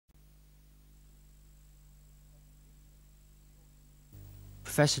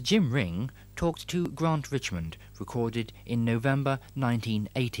Professor Jim Ring talked to Grant Richmond, recorded in November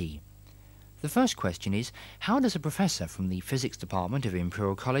 1980. The first question is, how does a professor from the physics department of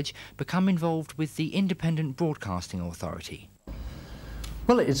Imperial College become involved with the Independent Broadcasting Authority?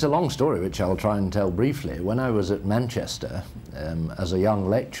 Well, it's a long story which I'll try and tell briefly. When I was at Manchester as a young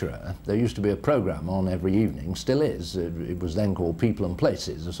lecturer, there used to be a programme on every evening, still is. It was then called People and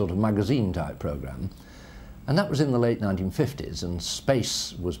Places, a sort of magazine type programme. And that was in the late 1950s, and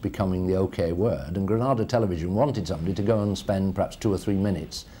space was becoming the OK word, and Granada Television wanted somebody to go and spend perhaps 2 or 3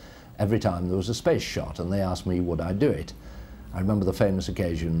 minutes every time there was a space shot, and they asked me would I do it. I remember the famous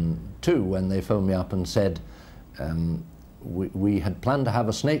occasion too when they phoned me up and said we had planned to have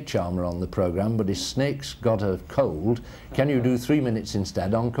a snake charmer on the programme, but his snake's got a cold. Can you do 3 minutes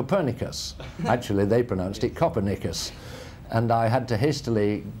instead on Copernicus? Actually, they pronounced it Copernicus. And I had to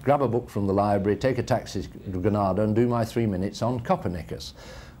hastily grab a book from the library, take a taxi to Granada and do my 3 minutes on Copernicus.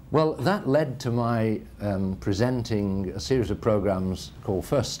 Well, that led to my presenting a series of programmes called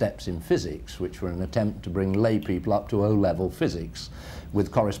First Steps in Physics, which were an attempt to bring lay people up to O-level physics with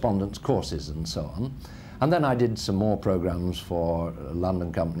correspondence courses and so on. And then I did some more programmes for a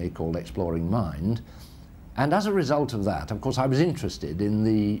London company called Exploring Mind. And as a result of that, of course, I was interested in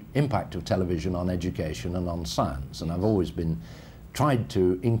the impact of television on education and on science. And I've always tried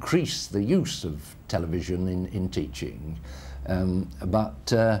to increase the use of television in teaching. But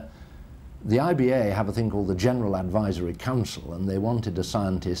the IBA have a thing called the General Advisory Council, and they wanted a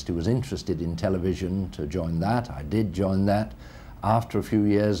scientist who was interested in television to join that. I did join that. After a few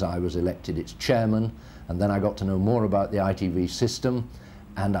years, I was elected its chairman, and then I got to know more about the ITV system,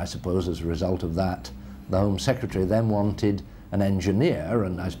 and I suppose as a result of that, the Home Secretary then wanted an engineer,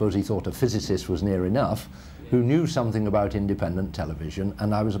 and I suppose he thought a physicist was near enough, who knew something about independent television,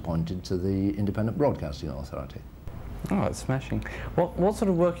 and I was appointed to the Independent Broadcasting Authority. Oh, that's smashing. What sort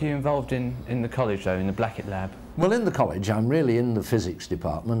of work are you involved in the college, though, in the Blackett lab? Well, in the college, I'm really in the physics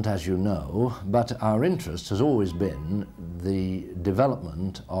department, as you know, but our interest has always been the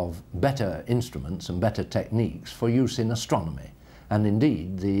development of better instruments and better techniques for use in astronomy, and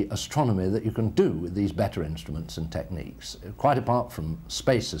indeed the astronomy that you can do with these better instruments and techniques. Quite apart from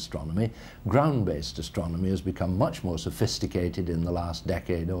space astronomy, ground-based astronomy has become much more sophisticated in the last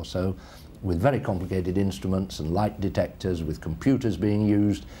decade or so, with very complicated instruments and light detectors, with computers being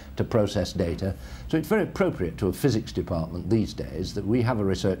used to process data. So it's very appropriate to a physics department these days that we have a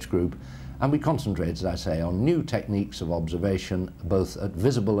research group and we concentrate, as I say, on new techniques of observation, both at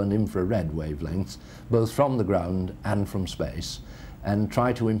visible and infrared wavelengths, both from the ground and from space, and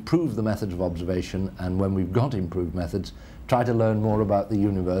try to improve the methods of observation, and when we've got improved methods, try to learn more about the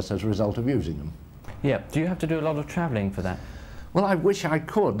universe as a result of using them. Yeah, do you have to do a lot of travelling for that? Well, I wish I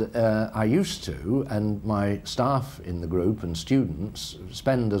could. I used to, and my staff in the group and students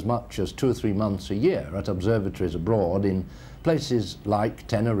spend as much as 2 or 3 months a year at observatories abroad in places like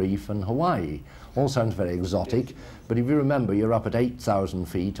Tenerife and Hawaii. All sounds very exotic, but if you remember, you're up at 8,000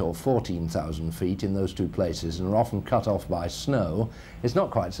 feet or 14,000 feet in those two places and are often cut off by snow. It's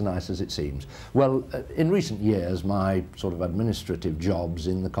not quite so nice as it seems. Well, in recent years, my sort of administrative jobs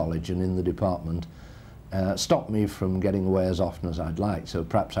in the college and in the department stopped me from getting away as often as I'd like, so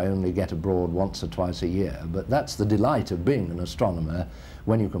perhaps I only get abroad once or twice a year. But that's the delight of being an astronomer,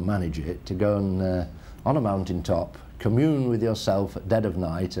 when you can manage it, to go and on a mountain top, commune with yourself at dead of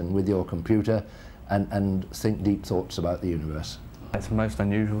night and with your computer and think deep thoughts about the universe. It's a most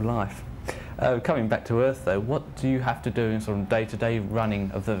unusual life. Coming back to Earth, though, what do you have to do in sort of day-to-day running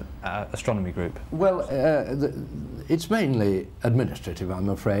of the astronomy group? Well, it's mainly administrative, I'm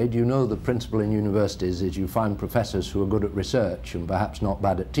afraid. You know, the principle in universities is you find professors who are good at research and perhaps not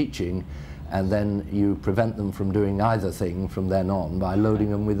bad at teaching, and then you prevent them from doing either thing from then on by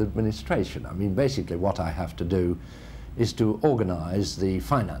loading them with administration. I mean, basically what I have to do is to organise the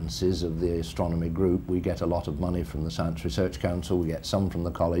finances of the astronomy group. We get a lot of money from the Science Research Council, we get some from the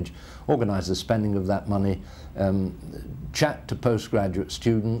college, organise the spending of that money, chat to postgraduate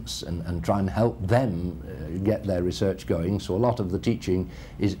students and try and help them get their research going. So a lot of the teaching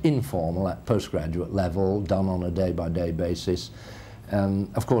is informal at postgraduate level, done on a day-by-day basis.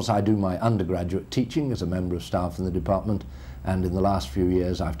 Of course, I do my undergraduate teaching as a member of staff in the department, and in the last few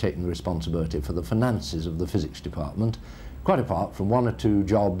years I've taken the responsibility for the finances of the physics department, quite apart from 1 or 2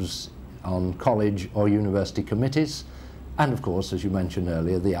 jobs on college or university committees, and of course, as you mentioned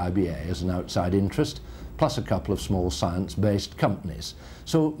earlier, the IBA as an outside interest, plus a couple of small science-based companies.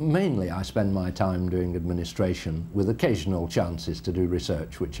 So mainly I spend my time doing administration with occasional chances to do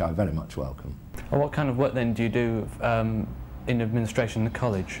research, which I very much welcome. Well, what kind of work then do you do in administration in the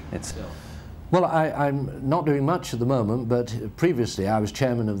college itself? Well, I'm not doing much at the moment, but previously I was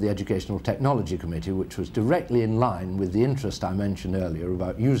chairman of the Educational Technology Committee, which was directly in line with the interest I mentioned earlier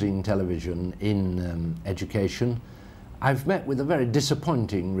about using television in education. I've met with a very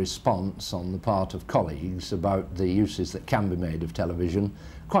disappointing response on the part of colleagues about the uses that can be made of television.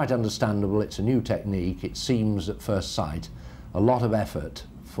 Quite understandable, it's a new technique, it seems at first sight a lot of effort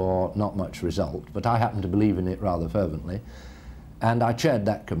for not much result, but I happen to believe in it rather fervently. And I chaired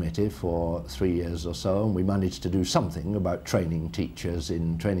that committee for 3 years or so, and we managed to do something about training teachers,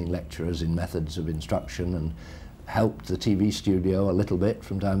 training lecturers in methods of instruction, and helped the TV studio a little bit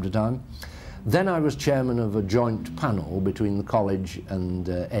from time to time. Then I was chairman of a joint panel between the college and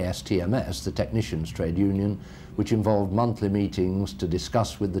ASTMS, the technicians trade union, which involved monthly meetings to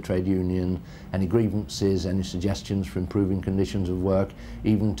discuss with the trade union any grievances, any suggestions for improving conditions of work,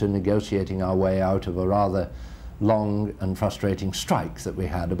 even to negotiating our way out of a rather long and frustrating strike that we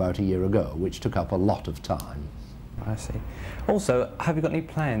had about a year ago, which took up a lot of time. I see. Also, have you got any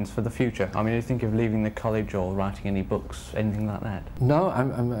plans for the future? I mean, do you think of leaving the college or writing any books, anything like that? No,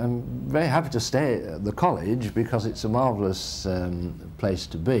 I'm very happy to stay at the college because it's a marvellous place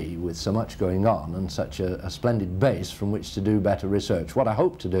to be with so much going on and such a splendid base from which to do better research. What I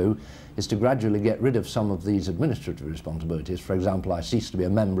hope to do is to gradually get rid of some of these administrative responsibilities. For example, I cease to be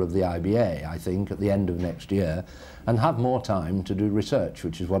a member of the IBA, I think, at the end of next year, and have more time to do research,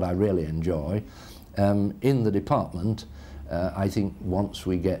 which is what I really enjoy. In the department, I think once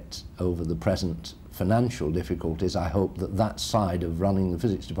we get over the present financial difficulties, I hope that that side of running the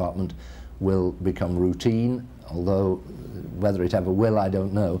physics department will become routine, although whether it ever will, I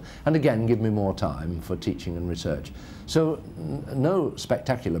don't know, and again give me more time for teaching and research. So no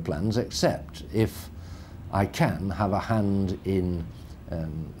spectacular plans, except if I can have a hand in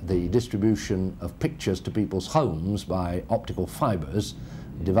the distribution of pictures to people's homes by optical fibres,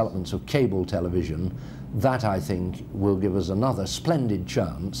 developments of cable television. That, I think, will give us another splendid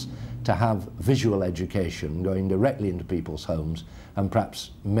chance to have visual education going directly into people's homes and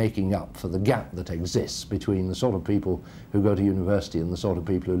perhaps making up for the gap that exists between the sort of people who go to university and the sort of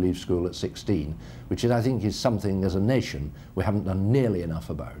people who leave school at 16, which is, I think, is something as a nation we haven't done nearly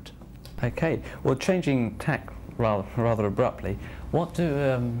enough about. Okay, well, changing tack rather abruptly, what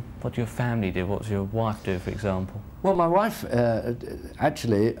do your family do? What does your wife do, for example? Well, my wife,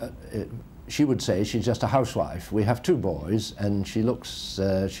 actually, she would say she's just a housewife. We have 2 boys, and she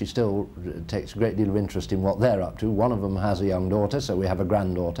still takes a great deal of interest in what they're up to. One of them has a young daughter, so we have a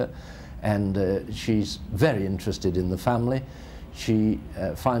granddaughter, and she's very interested in the family. She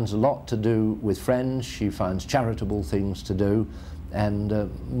finds a lot to do with friends, she finds charitable things to do, and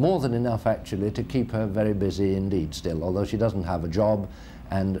more than enough, actually, to keep her very busy indeed still, although she doesn't have a job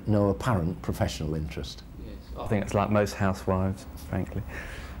and no apparent professional interest. I think it's like most housewives, frankly.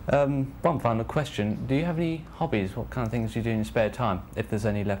 One final question. Do you have any hobbies? What kind of things do you do in your spare time, if there's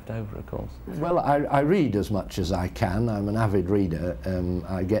any left over, of course? Well, I read as much as I can. I'm an avid reader.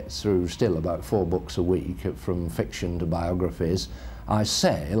 I get through still about 4 books a week, from fiction to biographies. I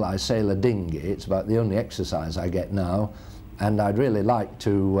sail a dinghy. It's about the only exercise I get now, and I'd really like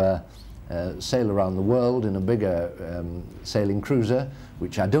to sail around the world in a bigger sailing cruiser,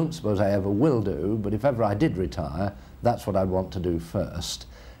 which I don't suppose I ever will do, but if ever I did retire, that's what I'd want to do first,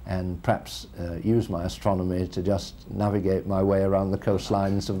 and perhaps use my astronomy to just navigate my way around the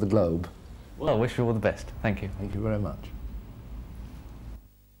coastlines of the globe. Well, I wish you all the best. Thank you. Thank you very much.